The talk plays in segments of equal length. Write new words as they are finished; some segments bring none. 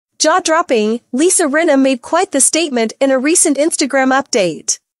Jaw-dropping, Lisa Rinna made quite the statement in a recent Instagram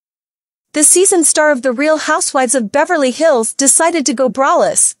update. The seasoned star of The Real Housewives of Beverly Hills decided to go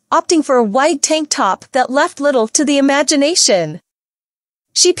braless, opting for a wide tank top that left little to the imagination.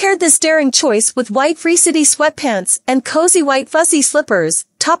 She paired this daring choice with white Free City sweatpants and cozy white fuzzy slippers,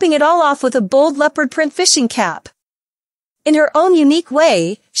 topping it all off with a bold leopard print fishing cap. In her own unique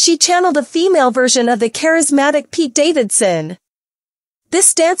way, she channeled a female version of the charismatic Pete Davidson.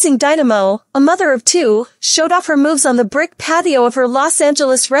 This dancing dynamo, a mother of two, showed off her moves on the brick patio of her Los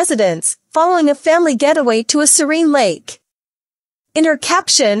Angeles residence, following a family getaway to a serene lake. In her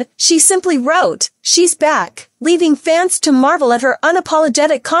caption, she simply wrote, "She's back," leaving fans to marvel at her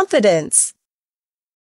unapologetic confidence.